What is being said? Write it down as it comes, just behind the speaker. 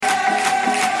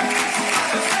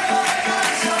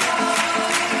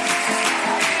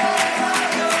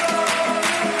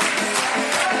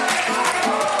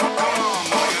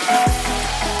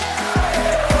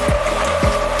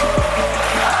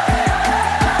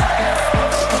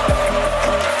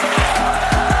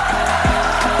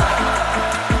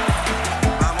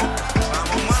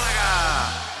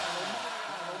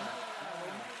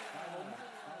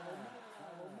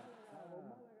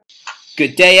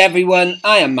Good day, everyone.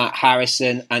 I am Matt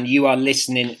Harrison, and you are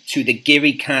listening to the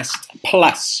GearyCast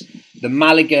Plus, the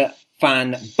Malaga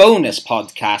fan bonus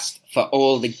podcast for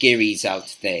all the Gearys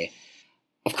out there.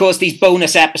 Of course, these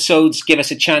bonus episodes give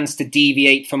us a chance to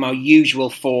deviate from our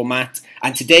usual format,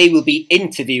 and today we'll be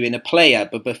interviewing a player.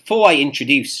 But before I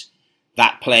introduce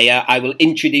that player, I will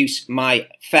introduce my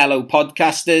fellow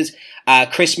podcasters.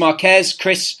 Chris Marquez.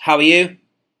 Chris, how are you?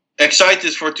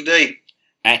 Excited for today.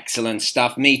 Excellent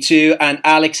stuff. Me too. And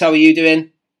Alex, how are you doing?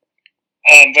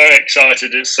 I'm very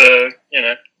excited. It's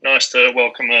nice to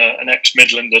welcome an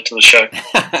ex-Midlander to the show.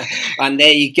 And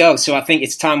there you go. So I think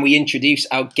it's time we introduce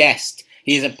our guest.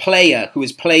 He is a player who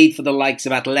has played for the likes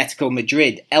of Atletico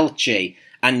Madrid, Elche,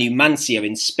 and Numancia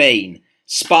in Spain,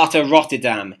 Sparta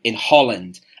Rotterdam in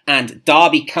Holland, and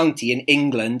Derby County in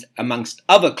England, amongst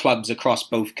other clubs across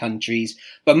both countries.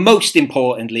 But most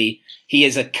importantly, he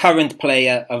is a current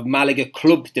player of Malaga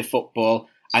Club de Football,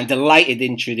 and delighted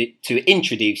to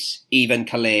introduce Ivan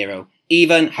Calero.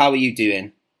 Ivan, how are you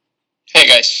doing? Hey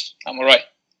guys, I'm alright.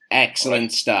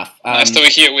 Excellent stuff. Nice to be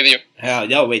here with you. Oh,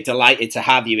 no, we're delighted to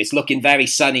have you. It's looking very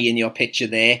sunny in your picture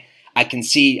there.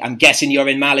 I'm guessing you're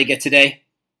in Malaga today?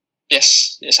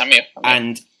 Yes, I'm here.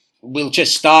 And we'll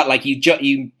just start, like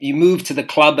you moved to the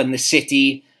club and the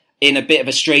city in a bit of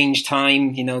a strange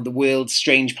time, the world's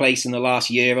strange place in the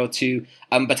last year or two.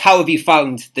 But how have you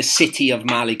found the city of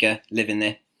Malaga living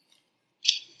there?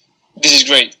 This is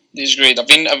great. I've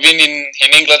been in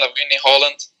England, I've been in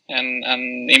Holland,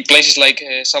 and in places like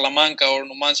Salamanca or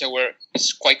Numancia where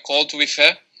it's quite cold, to be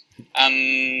fair.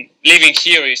 And living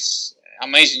here is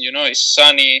amazing, it's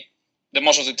sunny the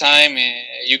most of the time.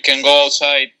 You can go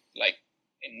outside like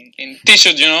in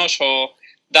t-shirt, so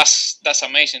that's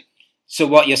amazing. So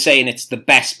what you're saying, it's the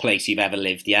best place you've ever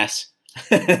lived, yes?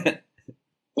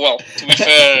 Well, to be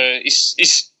fair,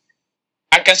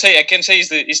 I can say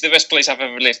it's the best place I've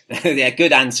ever lived. Yeah,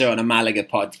 good answer on a Malaga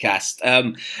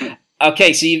podcast.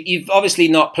 Okay, so you've obviously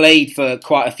not played for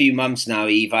quite a few months now,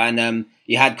 Ivan.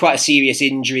 You had quite a serious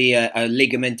injury, a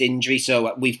ligament injury.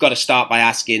 So we've got to start by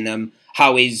asking,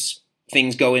 how is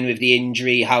things going with the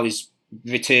injury? How is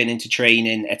returning to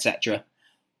training, etc.?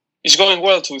 It's going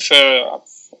well, to be fair.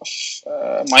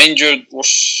 My injury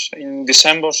was in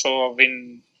December, so I've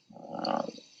been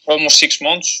almost 6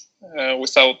 months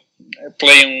without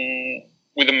playing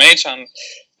with the mates. And,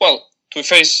 well, to be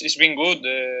fair, it's been good.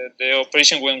 The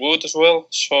operation went good as well.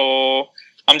 So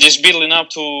I'm just building up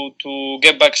to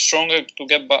get back stronger, to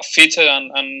get back fitter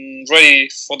and ready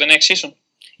for the next season.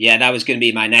 Yeah, that was going to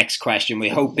be my next question.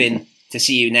 We're hoping to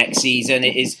see you next season.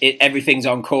 Everything's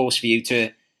on course for you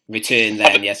to return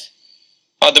then, yes?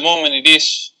 At the moment, it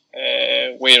is.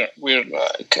 We're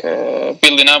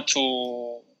building up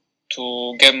to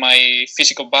get my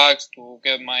physical back, to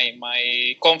get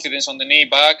my confidence on the knee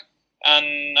back,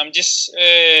 and I'm just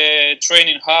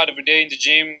training hard every day in the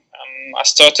gym. I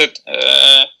started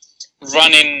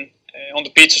running on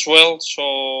the pitch as well,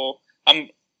 so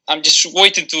I'm just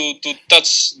waiting to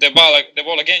touch the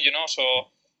ball again, So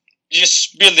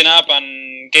just building up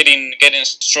and getting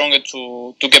stronger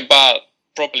to get back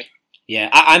properly. Yeah,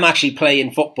 I'm actually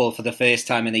playing football for the first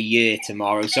time in a year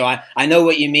tomorrow, so I know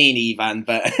what you mean, Ivan,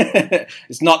 but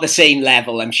it's not the same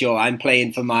level, I'm sure. I'm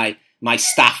playing for my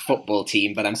staff football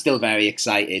team, but I'm still very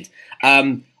excited.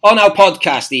 On our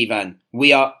podcast, Ivan,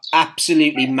 we are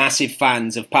absolutely massive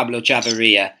fans of Pablo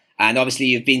Chavarria, and obviously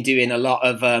you've been doing a lot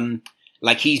of,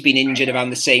 he's been injured around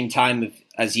the same time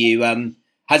as you.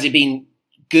 Has it been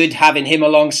good having him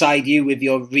alongside you with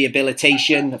your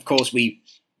rehabilitation? Of course, we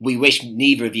wish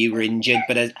neither of you were injured,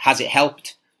 but has it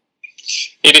helped?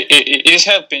 It is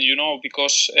helping,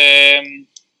 because we're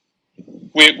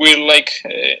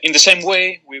in the same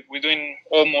way. We're doing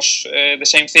almost the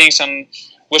same things, and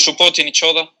we're supporting each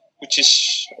other, which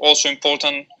is also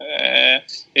important.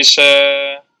 It's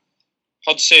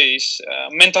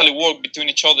mentally work between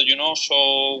each other,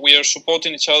 So we are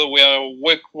supporting each other. We are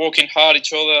working hard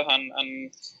each other,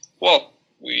 and well,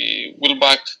 we will be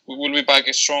back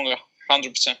stronger.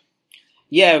 100%.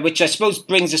 Yeah, which I suppose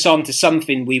brings us on to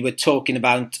something we were talking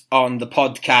about on the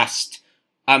podcast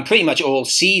pretty much all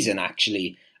season,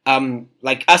 actually.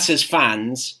 Like us as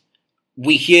fans,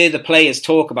 we hear the players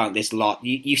talk about this a lot.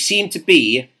 You seem to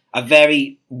be a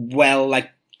very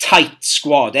tight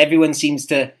squad. Everyone seems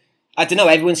to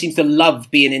love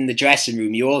being in the dressing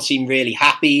room. You all seem really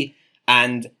happy.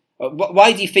 And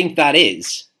why do you think that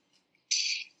is?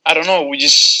 I don't know. We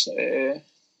just...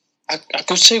 I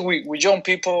could say we young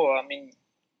people. I mean,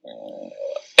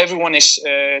 everyone is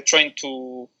trying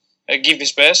to give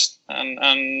his best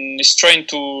and is trying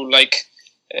to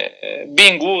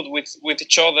being good with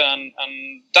each other, and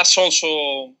that's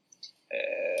also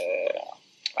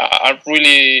are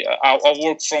really I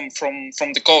work from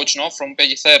the coach, no, from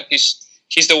Pellicer.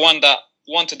 He's the one that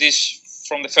wanted this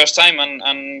from the first time,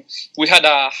 and we had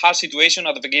a hard situation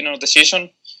at the beginning of the season.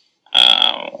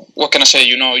 What can I say?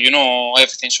 You know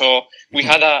everything. So we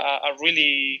had a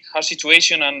really hard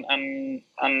situation, and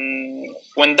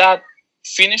when that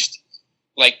finished,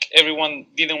 like everyone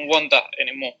didn't want that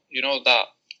anymore. That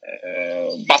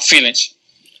bad feelings.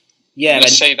 Yeah,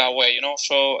 let's say it that way.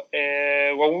 So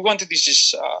what we wanted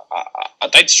is a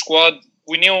tight squad.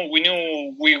 We knew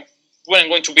we weren't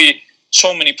going to be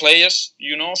so many players.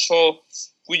 So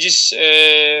we just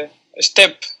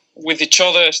step with each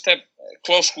other, step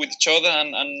close with each other,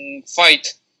 and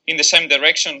fight in the same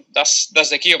direction. That's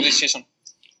the key of this season.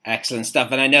 Excellent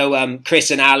stuff. And I know Chris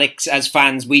and Alex, as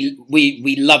fans, we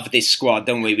love this squad,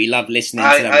 don't we? We love listening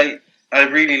to them. I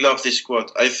really love this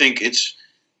squad. I think it's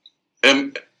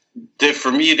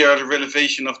for me they are the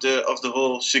revelation of the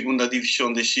whole Segunda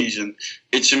División this season.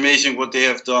 It's amazing what they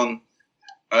have done.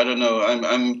 I don't know.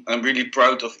 I'm really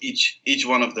proud of each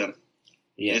one of them.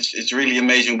 Yeah. It's really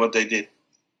amazing what they did.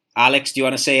 Alex, do you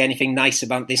want to say anything nice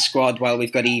about this squad while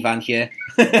we've got Ivan here?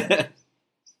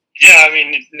 Yeah, I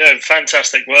mean,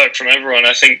 fantastic work from everyone.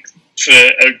 I think for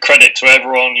credit to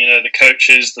everyone, the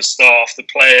coaches, the staff, the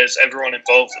players, everyone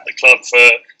involved at the club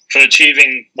for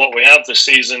achieving what we have this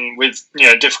season with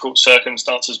difficult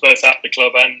circumstances, both at the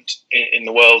club and in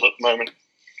the world at the moment.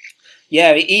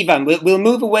 Yeah, Ivan, we'll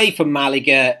move away from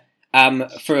Malaga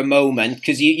for a moment,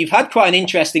 because you've had quite an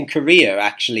interesting career,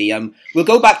 actually. We'll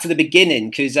go back to the beginning,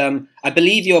 because I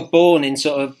believe you're born in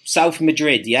sort of South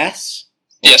Madrid, yes?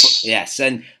 Yes. Yes,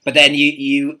 but then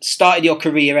you started your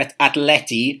career at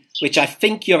Atleti, which I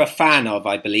think you're a fan of,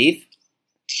 I believe.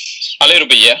 A little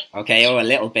bit, yeah. Okay, or a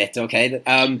little bit, okay.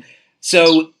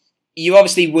 So you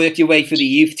obviously worked your way through the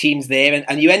youth teams there,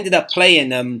 and you ended up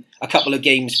playing a couple of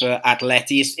games for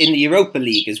Atleti in the Europa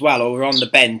League as well, or on the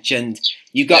bench, and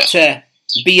you got to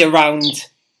be around.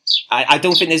 I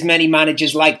don't think there's many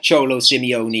managers like Cholo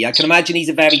Simeone. I can imagine he's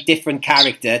a very different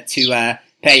character to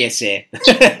Pellicer.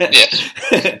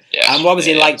 Yeah. And what was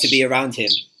it like to be around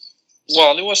him?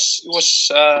 Well, it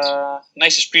was a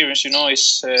nice experience.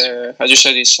 It's as you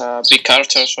said, he's a big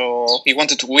character, so he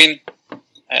wanted to win.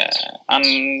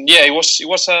 And yeah, it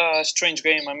was a strange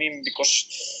game. I mean,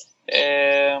 because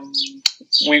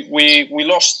we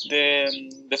lost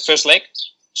the first leg,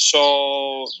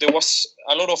 so there was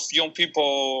a lot of young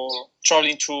people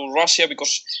traveling to Russia,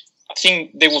 because I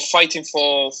think they were fighting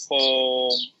for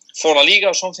La Liga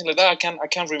or something like that. I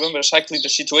can't remember exactly the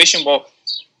situation, but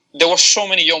there was so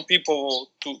many young people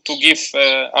to give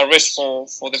a rest for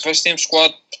the first team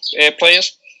squad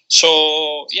players.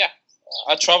 So yeah,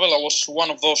 I traveled. I was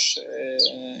one of those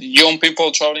young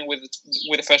people traveling with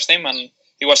the first team, and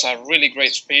it was a really great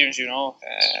experience.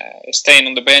 Staying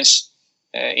on the bench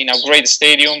in a great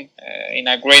stadium, in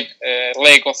a great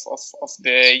leg of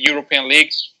the European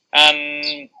League,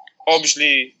 and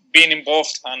obviously being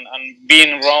involved and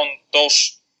being around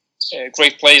those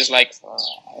great players like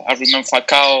I remember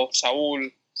Falcao, Saúl,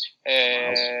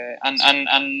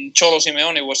 and Cholo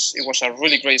Simeone. It was a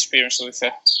really great experience, to be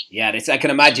fair. Yeah, I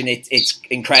can imagine it's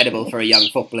incredible for a young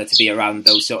footballer to be around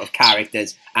those sort of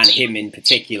characters, and him in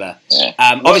particular. Yeah.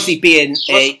 Obviously, being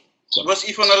was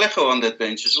Ivan Alejo on that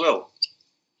bench as well?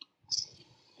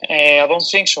 I don't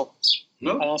think so.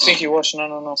 No, I don't think he was.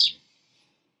 No.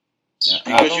 Yeah.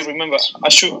 I don't remember. I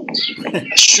should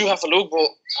have a look, but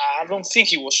I don't think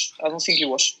he was.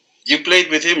 You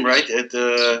played with him, right, at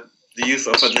the youth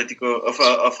of Atletico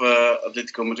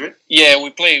Madrid? Yeah, we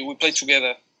played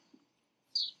together.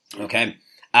 Okay,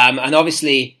 and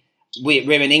obviously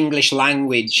we're an English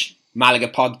language Malaga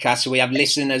podcast, so we have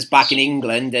listeners back in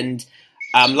England, and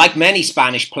like many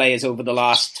Spanish players over the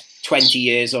last 20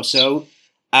 years or so,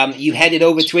 you headed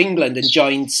over to England and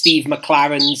joined Steve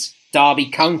McLaren's Derby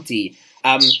County.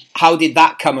 How did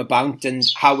that come about, and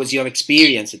how was your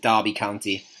experience at Derby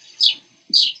County?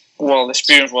 Well, the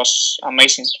experience was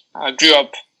amazing. I grew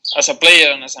up as a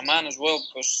player and as a man as well,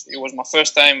 because it was my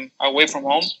first time away from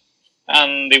home,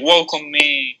 and they welcomed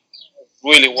me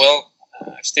really well.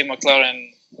 Steve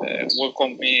McLaren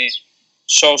welcomed me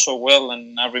so well,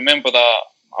 and I remember that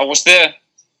I was there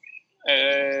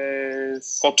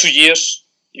for 2 years.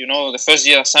 The first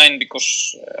year I signed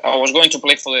because I was going to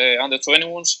play for the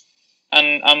under-21s,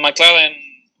 and McLaren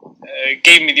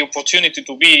gave me the opportunity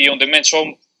to be on the bench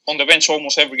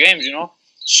almost every game.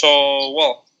 So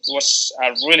well, it was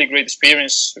a really great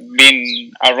experience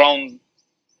being around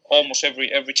almost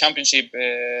every championship.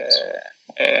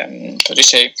 How do you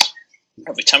say?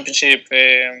 championship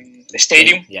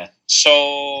stadium. Yeah.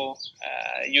 So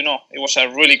it was a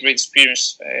really great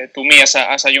experience to me as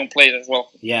a young player as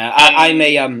well. Yeah,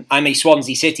 I'm a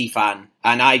Swansea City fan,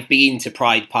 and I've been to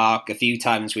Pride Park a few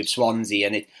times with Swansea,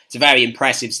 and it's a very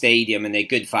impressive stadium, and they're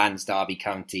good fans, Derby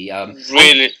County.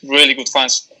 Really, really good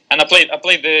fans. And I played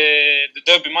the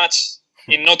derby match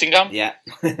in Nottingham. Yeah,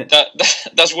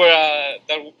 that's where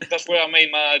I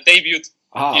made my debut.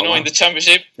 In the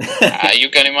championship. You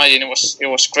can imagine it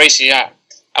was crazy. Yeah,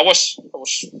 I was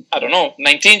I don't know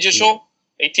 19 years old,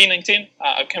 18, 19.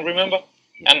 I can't remember.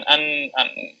 And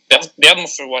the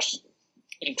atmosphere was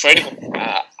incredible.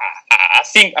 I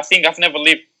think I've never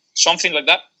lived something like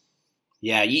that.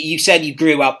 Yeah, you said you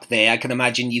grew up there. I can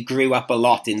imagine you grew up a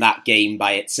lot in that game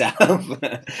by itself.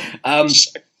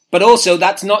 But also,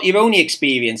 that's not your only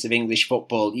experience of English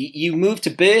football. You moved to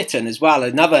Burton as well.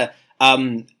 Another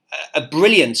a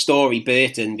brilliant story,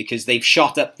 Burton, because they've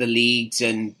shot up the leagues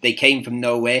and they came from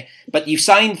nowhere. But you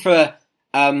signed for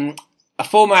a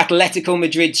former Atletico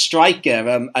Madrid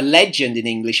striker, a legend in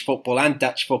English football and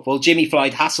Dutch football, Jimmy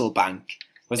Floyd Hasselbank.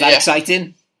 Was that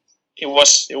exciting? It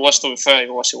was. To be fair,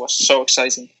 it was so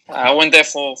exciting. I went there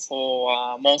for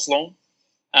a month long,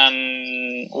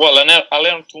 and I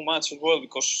learned too much as well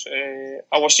because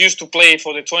I was used to play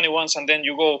for the 21s, and then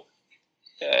you go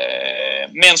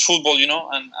men's football,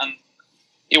 and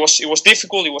it was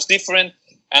difficult. It was different,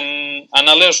 and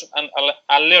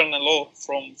I learned a lot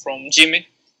from Jimmy,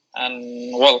 and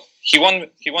he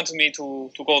wanted me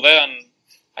to go there, and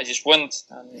I just went,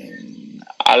 and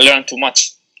I learned too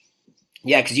much.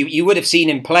 Yeah, because you would have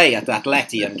seen him play at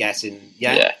Atleti, I'm guessing.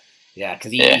 Yeah,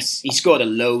 because he scored a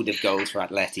load of goals for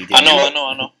Atleti. I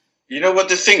know. You know what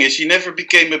the thing is? He never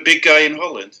became a big guy in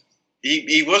Holland.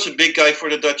 He was a big guy for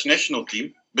the Dutch national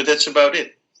team, but that's about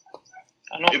it.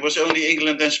 I know. It was only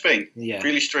England and Spain. Yeah.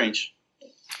 Really strange.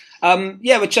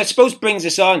 Which I suppose brings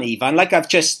us on, Ivan. Like I've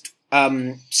just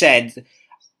said,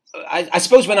 I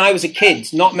suppose when I was a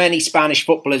kid, not many Spanish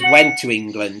footballers went to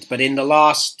England, but in the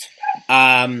last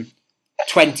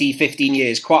 20, 15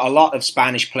 years, quite a lot of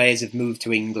Spanish players have moved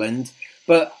to England.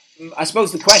 But I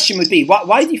suppose the question would be,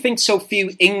 why do you think so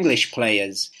few English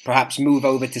players perhaps move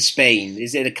over to Spain?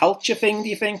 Is it a culture thing, do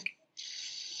you think?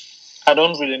 I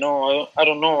don't really know. I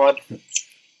don't know.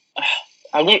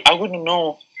 I wouldn't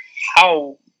know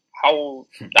how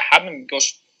that happened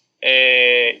because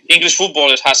English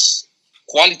footballers has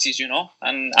qualities,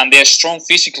 and they're strong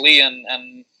physically,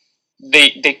 and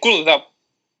they could adapt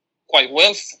quite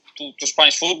well to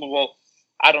Spanish football. Well,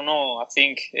 I don't know. I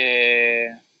think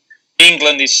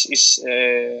England is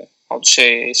how to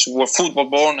say, is where football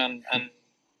born and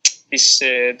is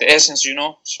the essence,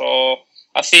 So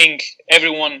I think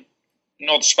everyone,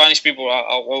 not Spanish people,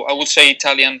 I would say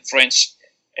Italian, French,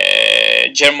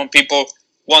 German people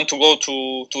want to go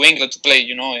to England to play.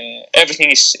 Everything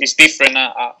is different.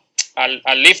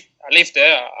 I live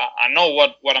there. I know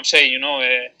what I'm saying.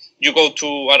 You go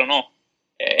to, I don't know,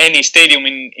 any stadium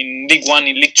in League One,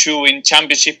 in League Two, in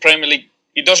Championship, Premier League.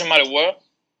 It doesn't matter where.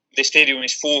 The stadium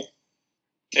is full.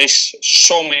 There's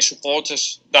so many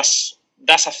supporters. That's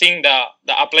a thing that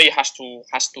a player has to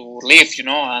live.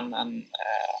 And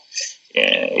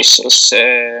it's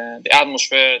the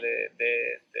atmosphere, the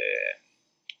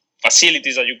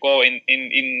facilities that you go in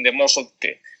the most of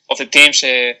the teams.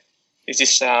 It's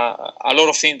just a lot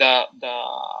of things that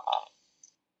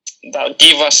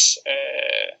give us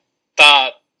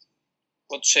that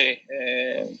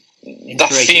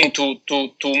thing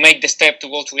to make the step to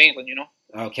go to England.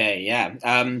 Okay, yeah.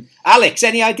 Alex,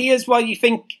 any ideas why you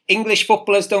think English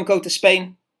footballers don't go to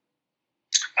Spain?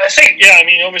 I think,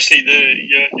 obviously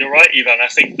you're right, Ivan. I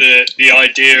think the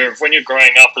idea of when you're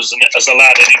growing up as a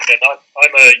lad in England,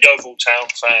 I'm a Yeovil Town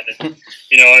fan, and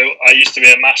I used to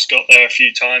be a mascot there a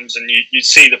few times, and you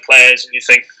see the players and you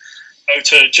think,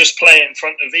 to just play in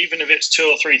front of, even if it's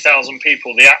 2,000 or 3,000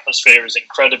 people, the atmosphere is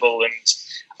incredible, and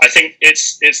I think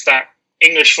it's that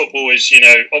English football is,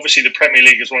 obviously the Premier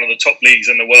League is one of the top leagues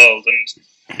in the world,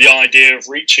 and the idea of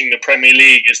reaching the Premier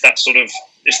League is that sort of,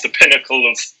 it's the pinnacle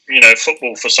of,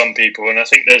 football for some people. And I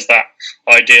think there's that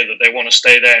idea that they want to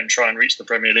stay there and try and reach the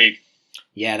Premier League.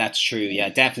 Yeah, that's true. Yeah,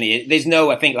 definitely. There's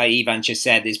I think like Ivan just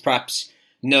said, there's perhaps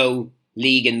no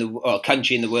league or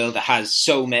country in the world that has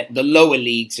so many, the lower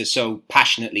leagues are so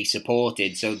passionately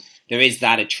supported. So there is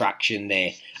that attraction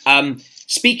there.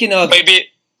 Speaking of... Maybe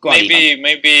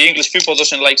English people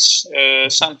doesn't like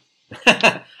sun.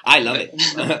 I love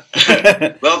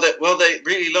it. well, they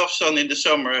really love sun in the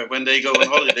summer when they go on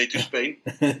holiday to Spain.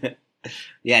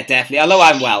 Yeah, definitely. Although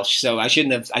I'm Welsh, so I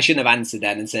shouldn't have answered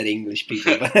that and said English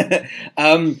people.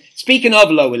 Speaking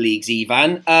of lower leagues,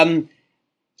 Ivan,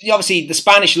 obviously the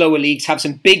Spanish lower leagues have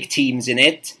some big teams in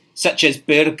it, such as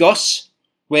Burgos,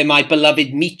 where my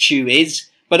beloved Michu is,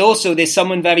 but also there's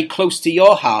someone very close to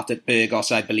your heart at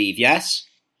Burgos, I believe, yes?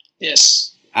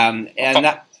 Yes. And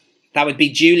that would be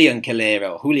Julian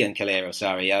Calero,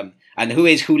 sorry. And who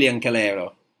is Julian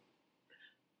Calero?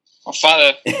 My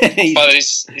father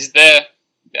is there.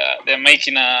 They're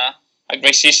making a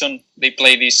great season. They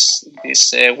play this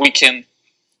weekend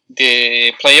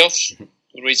the playoffs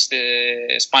to reach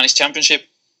the Spanish Championship,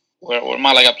 where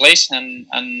Malaga plays, and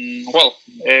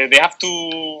they have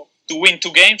to win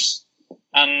 2 games,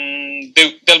 and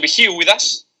they'll be here with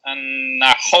us. And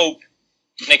I hope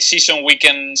next season we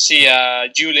can see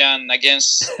Julian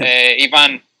against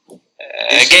Ivan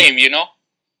game.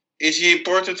 Is he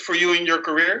important for you in your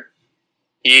career?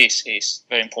 He is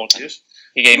very important. Yes.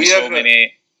 He gave me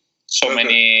so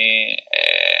many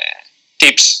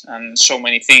tips and so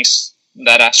many things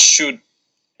that I should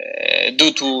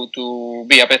do to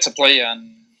be a better player.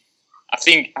 And I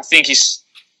think he's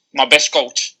my best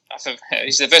coach.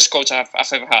 He's the best coach I've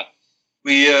ever had.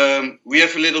 We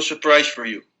have a little surprise for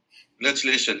you. Let's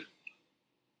listen.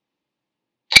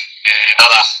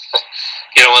 Nada,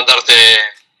 quiero mandarte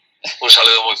un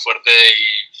saludo muy fuerte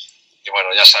y bueno,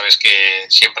 ya sabes que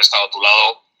siempre he estado a tu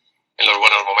lado en los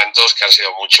buenos momentos, que han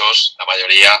sido muchos, la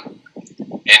mayoría.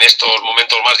 En estos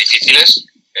momentos más difíciles,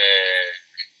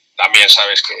 también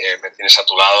sabes que me tienes a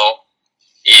tu lado.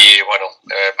 Y bueno,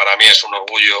 para mí es un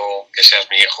orgullo que seas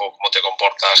mi hijo, cómo te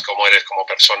comportas, cómo eres como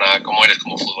persona, cómo eres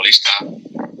como futbolista.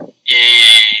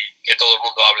 Y que todo el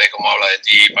mundo hable como habla de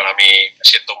ti, para mí me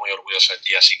siento muy orgulloso de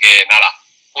ti. Así que nada,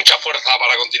 mucha fuerza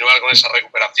para continuar con esa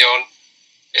recuperación.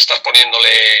 Estás poniéndole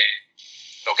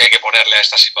lo que hay que ponerle a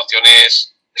estas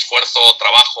situaciones: esfuerzo,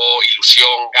 trabajo,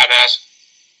 ilusión, ganas,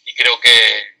 y creo que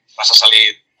vas a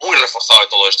salir muy reforzado de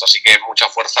todo esto. Así que mucha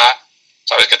fuerza,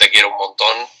 sabes que te quiero un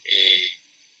montón y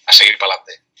a seguir para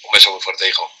adelante. Un beso muy fuerte,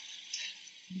 hijo.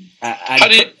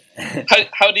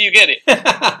 How do you get it?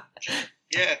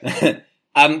 Yeah.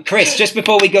 Chris, just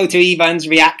before we go to Ivan's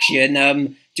reaction,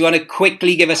 do you want to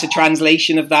quickly give us a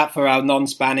translation of that for our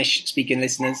non-Spanish speaking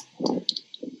listeners?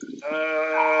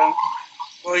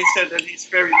 Well, he said that he's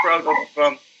very proud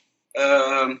of.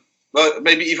 Well,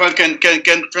 maybe Ivan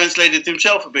can translate it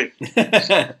himself a bit.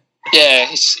 Yeah,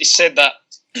 he said that.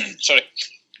 Sorry,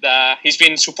 that he's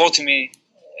been supporting me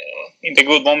in the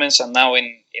good moments and now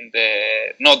in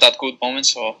the not that good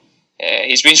moments. So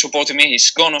he's been supporting me.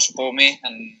 He's gonna support me,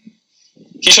 and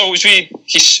he's always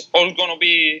gonna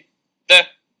be there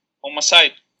on my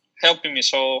side, helping me.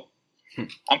 So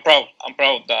I'm proud. I'm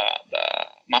proud that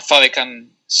my father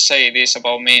can say this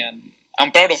about me, and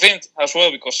I'm proud of him as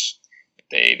well because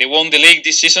they won the league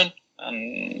this season,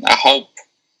 and I hope,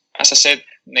 as I said,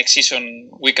 next season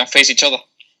we can face each other.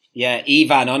 Yeah,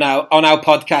 Ivan, on our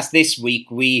podcast this week,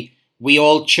 we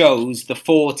all chose the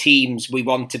 4 teams we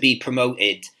want to be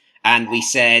promoted, and we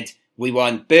said we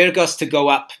want Burgos to go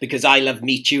up because I love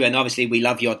Michu, and obviously we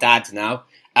love your dad now.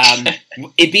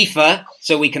 Ibiza,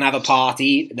 so we can have a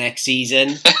party next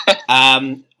season.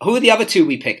 Who are the other 2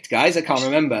 we picked, guys? I can't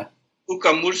remember.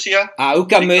 UCAM Murcia.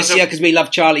 UCAM Murcia because we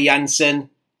love Charlie Jansen,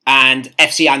 and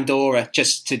FC Andorra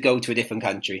just to go to a different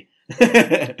country.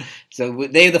 So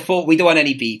they're the 4. We don't want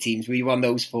any B teams. We want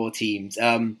those 4 teams.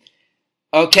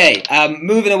 Okay,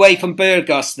 moving away from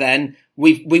Burgos then,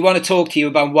 we want to talk to you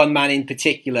about one man in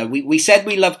particular. We said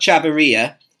we love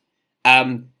Chavarria,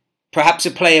 perhaps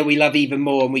a player we love even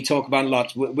more, and we talk about a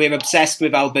lot. We're obsessed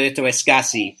with Alberto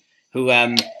Escassi, who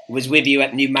was with you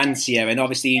at Numancia, and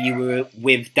obviously you were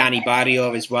with Danny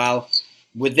Barrio as well.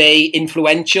 Were they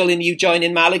influential in you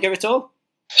joining Malaga at all?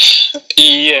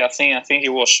 Yeah, I think he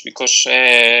was, because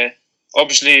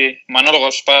obviously Manolo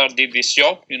Gaspar did this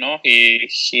job.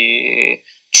 He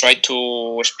tried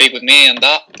to speak with me and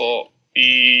that, but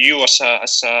you as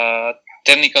a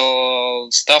technical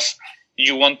staff,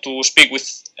 you want to speak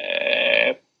with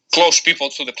close people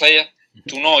to the player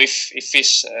to know if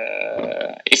he's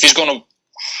going to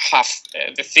have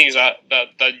the things that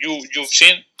you've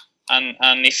seen,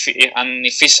 and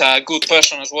if he's a good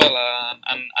person as well,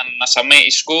 and as a mate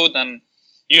is good, and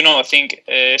I think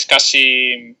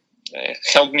Escassi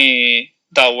helped me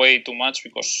that way too much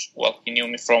because he knew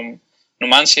me from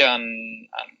Numancia, and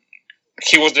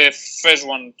he was the first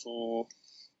one to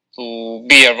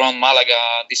be around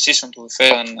Malaga this season, to be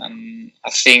fair, and I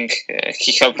think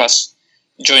he helped us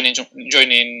joining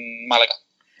Malaga.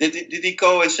 Did he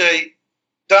go and say,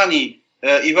 Danny,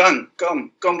 Ivan,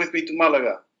 come with me to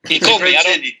Malaga? He called me.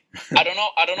 I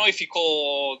don't know if he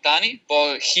called Danny,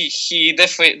 but he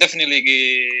definitely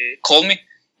called me,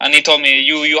 and he told me,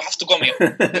 "You have to come here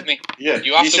with me. Yeah,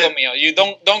 you have to come here. You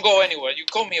don't go anywhere. You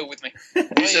come here with me."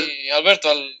 said, Alberto,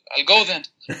 I'll go then.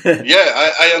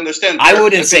 Yeah, I understand. I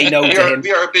wouldn't say no to him.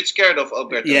 We are a bit scared of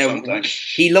Alberto sometimes.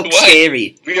 He looks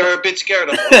scary. We are a bit scared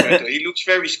of Alberto. He looks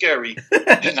very scary.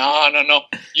 No.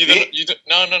 You don't.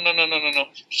 No.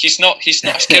 He's not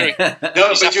scary. No,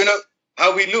 but you know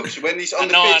how he looks when he's on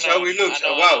the pitch. How he looks.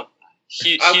 Oh, wow.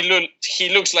 He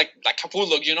looks like a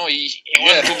bulldog. You know, he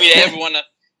wants to be everyone.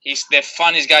 He's the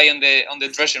funniest guy on the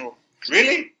dressing room.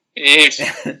 Really? He is.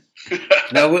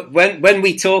 No, when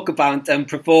we talk about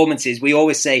performances, we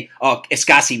always say, "Oh,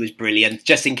 Escassi was brilliant,"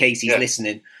 just in case he's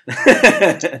listening.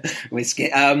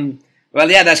 Well,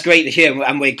 yeah, that's great to hear,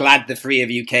 and we're glad the three of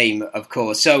you came, of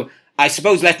course. So, I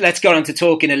suppose let's go on to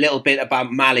talking a little bit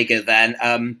about Malaga. Then,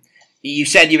 you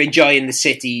said you're enjoying the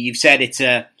city. You've said it's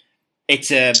a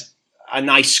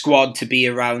nice squad to be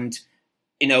around.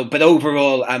 You know, but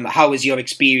overall, how has your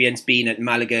experience been at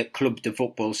Malaga Club de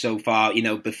Football so far, you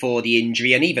know, before the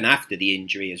injury and even after the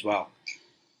injury as well?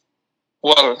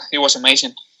 Well, it was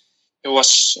amazing. It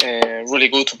was really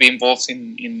good to be involved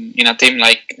in a team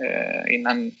like, in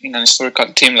an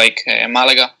historical team like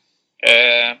Malaga.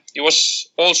 It was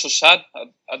also sad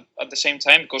at the same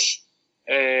time because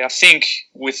I think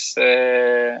with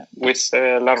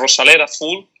La Rosaleda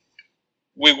full,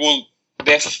 we will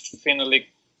definitely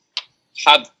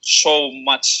had so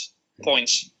much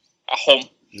points at home.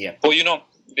 Yeah. But you know,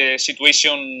 the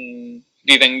situation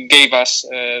didn't give us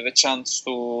the chance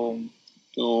to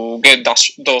get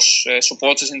those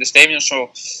supporters in the stadium. So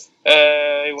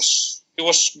it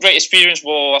was great experience.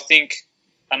 But I think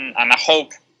and I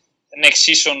hope next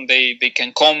season they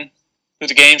can come to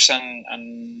the games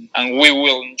and we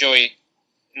will enjoy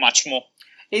much more.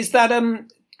 Is that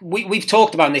we've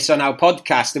talked about this on our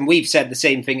podcast and we've said the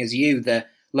same thing as you, that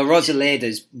La Rosaleda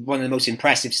is one of the most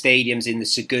impressive stadiums in the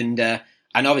Segunda,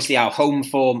 and obviously our home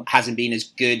form hasn't been as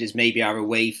good as maybe our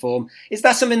away form. Is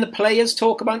that something the players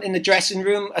talk about in the dressing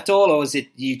room at all, or is it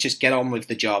you just get on with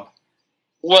the job?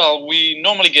 Well, we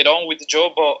normally get on with the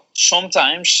job, but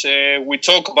sometimes we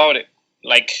talk about it.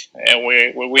 Like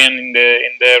we're in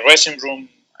the dressing room,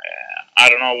 I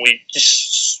don't know, we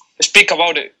just speak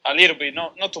about it a little bit,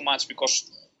 not too much, because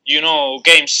you know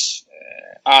games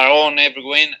are on every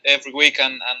week,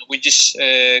 and we just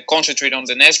concentrate on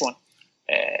the next one.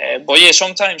 But yeah,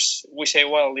 sometimes we say,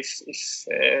 well, if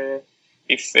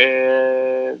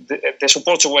the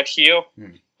supporters were here,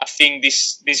 I think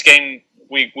this game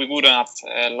we wouldn't have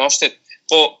lost it.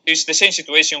 But it's the same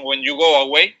situation when you go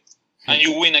away and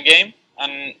you win a game,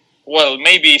 and well,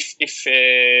 maybe if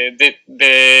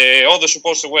the other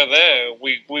supporters were there,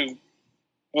 we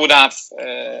would have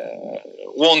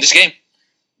won this game.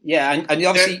 Yeah, and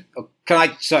obviously,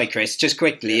 sorry, Chris, just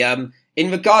quickly, in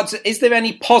regards, is there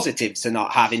any positives to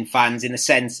not having fans in a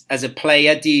sense as a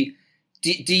player? Do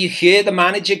you hear the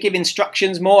manager give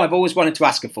instructions more? I've always wanted to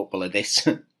ask a footballer this.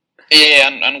 Yeah,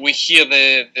 and we hear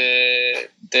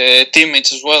the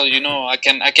teammates as well. You know, I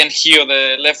can hear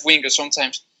the left winger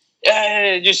sometimes.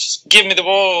 Yeah, just give me the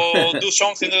ball or do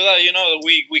something like that. You know,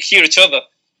 we hear each other.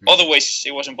 Otherwise,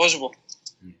 it was impossible.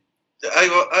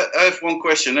 I have one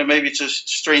question, and maybe it's a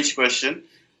strange question,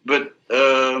 but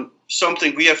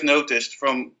something we have noticed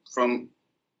from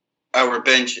our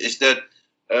bench is that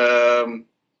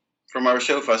from our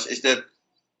sofas is that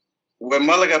when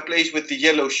Malaga plays with the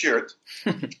yellow shirt,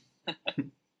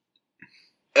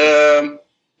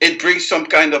 it brings some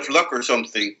kind of luck or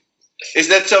something. Is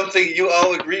that something you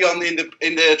all agree on in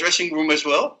the dressing room as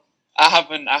well? I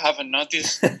haven't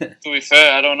noticed. To be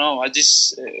fair, I don't know. I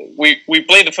just we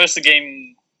played the first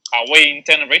game away in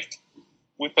Tenerife.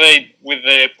 We played with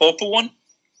the purple one.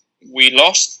 We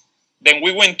lost. Then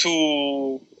we went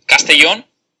to Castellón.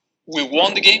 We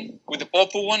won the game with the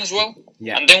purple one as well.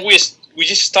 Yeah. And then we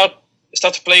just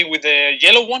started playing with the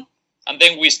yellow one. And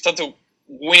then we started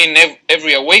winning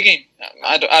every away game.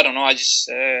 I don't know. I just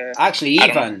actually,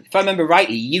 Ivan, if I remember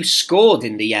rightly, you scored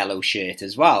in the yellow shirt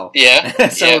as well. Yeah.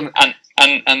 So yeah.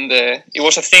 And it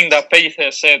was a thing that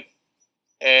Pellicer said.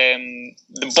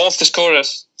 Both the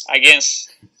scorers against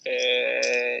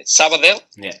Sabadell,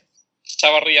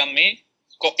 Chavarri and me,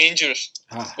 got injured.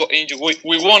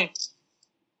 We won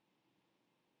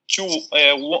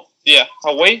 2-1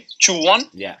 away, 2-1.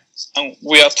 Yeah. And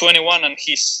we are 21 and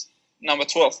he's number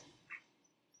 12.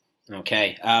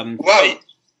 Okay. Wow.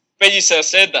 Pellicer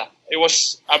said that. It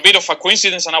was a bit of a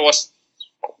coincidence, and I was,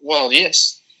 well,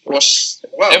 yes. It was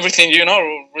everything,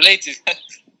 related.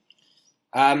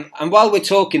 And while we're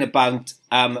talking about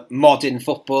modern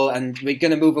football, and we're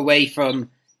going to move away from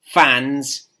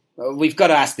fans, we've got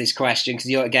to ask this question, because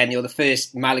you're the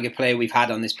first Malaga player we've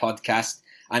had on this podcast.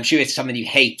 I'm sure it's something you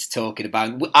hate talking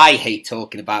about. I hate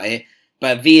talking about it,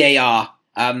 but VAR.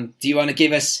 Do you want to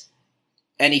give us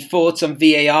any thoughts on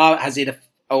VAR? Has it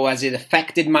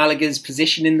affected Malaga's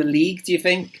position in the league, do you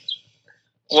think?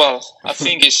 Well, I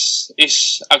think it's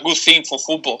a good thing for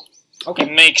football. Okay.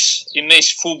 It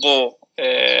makes football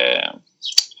fair,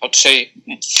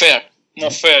 more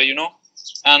fair, you know.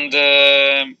 And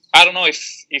I don't know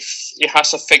if it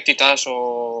has affected us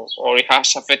or it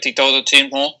has affected other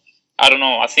teams more. I don't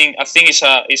know. I think it's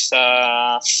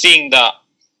a thing that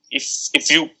if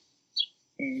you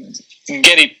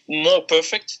get it more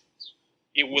perfect,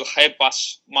 it will help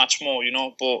us much more, you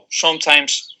know. But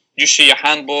sometimes you see a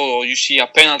handball or you see a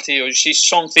penalty or you see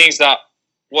some things that,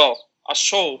 well, I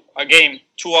saw a game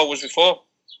 2 hours before,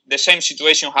 the same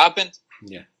situation happened.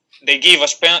 Yeah. They give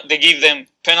them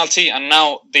penalty, and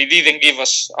now they didn't give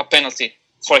us a penalty,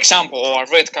 for example, or a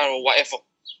red card or whatever,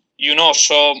 you know.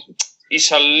 So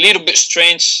it's a little bit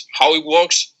strange how it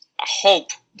works. I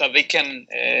hope that they can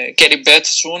get it better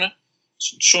sooner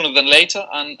than later.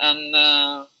 And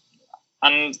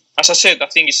as I said, I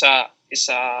think it's a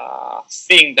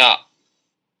thing that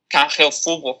can help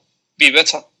football be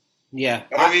better. Yeah.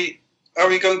 Are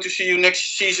we going to see you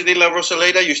next season in La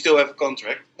Rosaleda? You still have a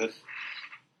contract, but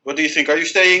what do you think? Are you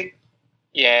staying?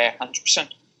 Yeah, 100%.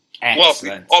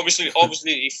 Excellent. Well, obviously,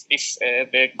 if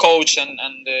the coach and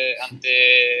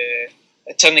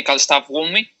the technical staff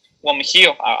want me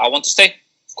here, I want to stay.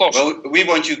 Of course. Well, we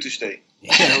want you to stay.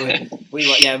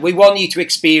 we want you to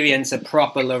experience a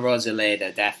proper La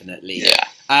Rosaleda, definitely. Yeah.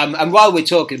 And while we're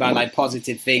talking about like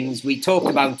positive things, we talked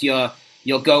about your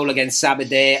goal against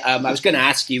Sabadell. I was going to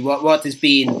ask you what has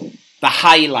been the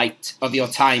highlight of your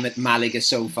time at Malaga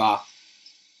so far.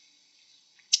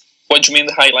 What do you mean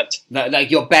the highlight?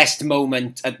 Like your best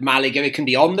moment at Malaga. It can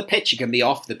be on the pitch, it can be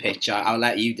off the pitch. I'll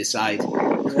let you decide.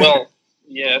 Well,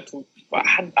 yeah,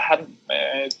 I had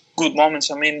good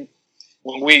moments. I mean,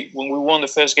 when we won the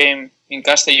first game in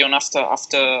Castellón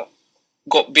after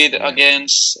got beat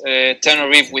against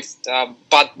Tenerife with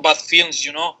bad feelings,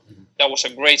 you know, that was a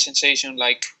great sensation.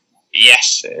 Like,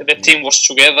 yes, the team was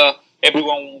together.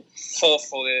 Everyone fought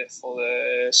for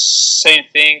the same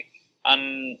thing,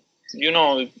 and you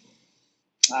know.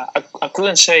 I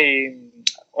couldn't say,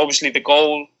 obviously, the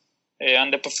goal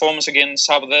and the performance against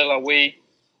Sabadell away.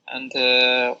 And,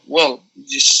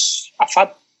 I've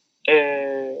had,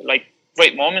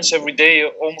 great moments every day,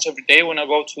 almost every day when I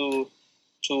go to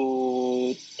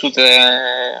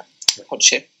the,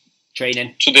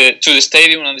 training, to the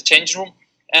stadium and the changing room.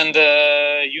 And,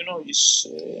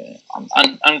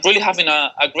 I'm really having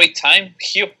a great time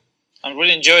here. I'm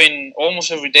really enjoying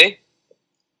almost every day.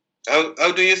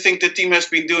 How do you think the team has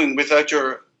been doing without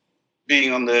your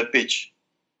being on the pitch?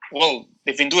 Well,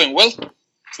 they've been doing well. To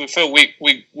be fair, we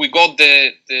got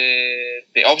the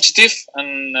objective,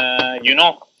 and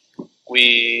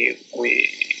we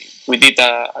did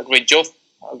a great job.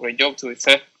 A great job, to be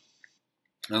fair.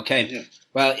 Okay. Yeah.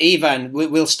 Well, Ivan,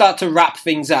 we'll start to wrap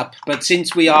things up. But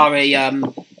since we are a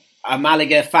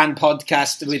Malaga fan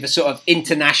podcast with a sort of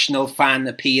international fan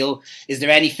appeal, is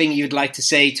there anything you'd like to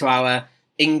say to our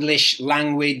English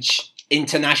language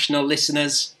international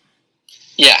listeners?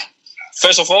 Yeah.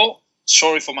 First of all,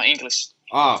 sorry for my English.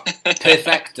 Oh,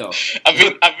 perfecto.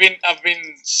 I've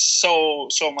been so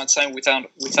much time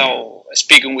without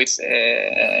speaking with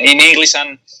in English,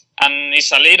 and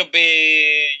it's a little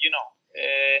bit,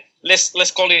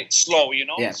 let's call it slow, you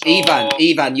know. Yeah. So,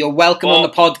 Ivan, you're welcome on the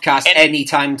podcast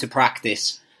anytime to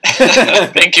practice.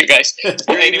 Thank you, guys.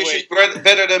 Your English is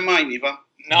better than mine, Ivan.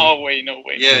 No way.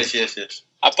 Yes.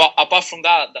 Apart from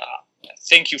that,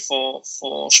 thank you for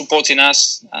supporting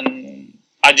us, and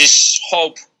I just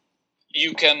hope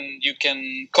you can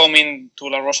come in to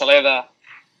La Rosaleda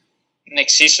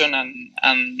next season,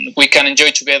 and we can enjoy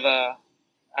together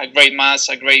a great match,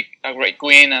 a great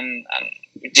win, and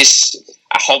just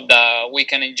I hope that we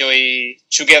can enjoy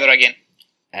together again.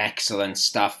 Excellent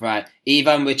stuff, right?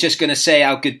 Ivan, we're just going to say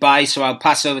our goodbye, so I'll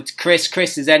pass over to Chris.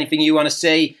 Chris, is there anything you want to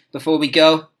say before we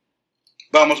go?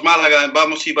 Vamos Malaga and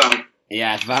vamos Ivan.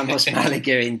 Yeah, vamos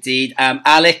Malaga indeed.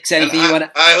 Alex, anything you want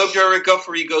to... I hope your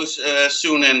recovery goes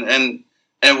soon and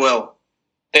well.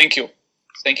 Thank you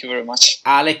very much.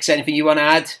 Alex, anything you want to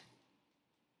add?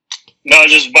 No,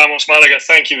 just vamos Malaga.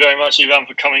 Thank you very much, Ivan,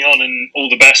 for coming on, and all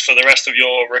the best for the rest of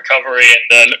your recovery,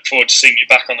 and look forward to seeing you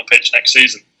back on the pitch next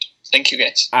season. Thank you,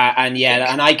 guys.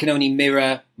 And I can only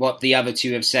mirror what the other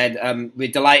two have said. We're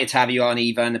delighted to have you on,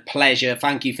 Ivan. A pleasure.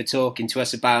 Thank you for talking to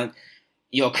us about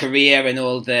your career and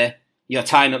all your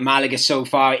time at Malaga so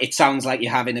far. It sounds like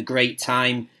you're having a great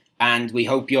time, and we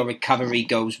hope your recovery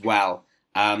goes well.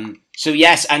 So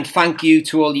yes, and thank you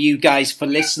to all you guys for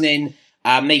listening.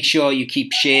 Make sure you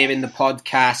keep sharing the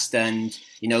podcast and,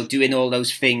 doing all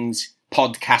those things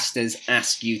podcasters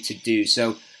ask you to do.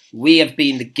 So we have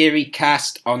been the Geary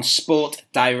Cast on Sport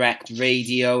Direct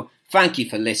Radio. Thank you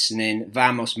for listening.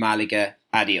 Vamos Malaga.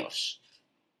 Adios.